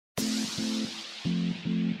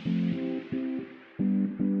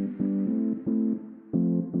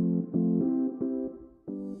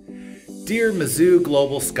Dear Mizzou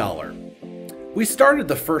Global Scholar, we started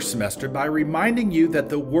the first semester by reminding you that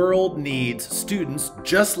the world needs students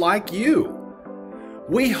just like you.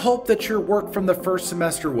 We hope that your work from the first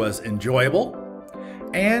semester was enjoyable,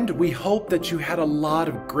 and we hope that you had a lot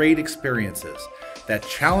of great experiences that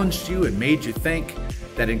challenged you and made you think,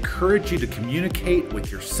 that encouraged you to communicate with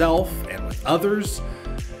yourself and with others,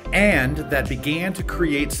 and that began to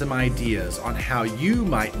create some ideas on how you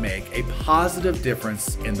might make a positive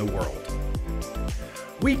difference in the world.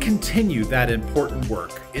 We continue that important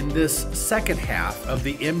work in this second half of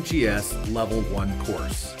the MGS Level 1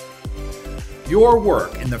 course. Your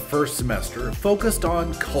work in the first semester focused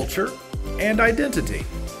on culture and identity.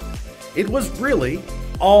 It was really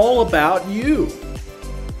all about you.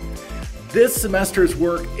 This semester's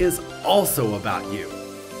work is also about you,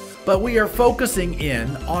 but we are focusing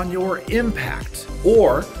in on your impact,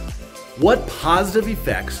 or what positive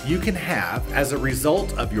effects you can have as a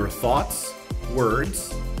result of your thoughts,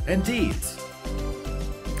 words, and deeds.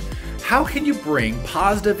 How can you bring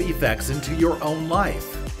positive effects into your own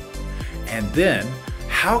life? And then,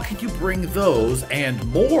 how can you bring those and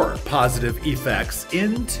more positive effects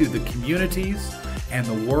into the communities and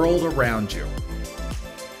the world around you?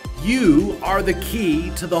 You are the key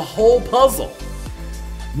to the whole puzzle.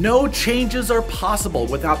 No changes are possible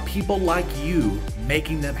without people like you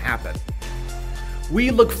making them happen. We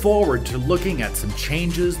look forward to looking at some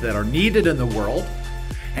changes that are needed in the world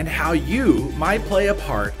and how you might play a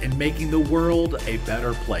part in making the world a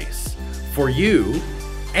better place for you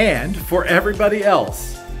and for everybody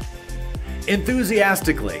else.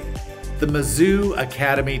 Enthusiastically, the Mizzou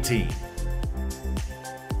Academy team.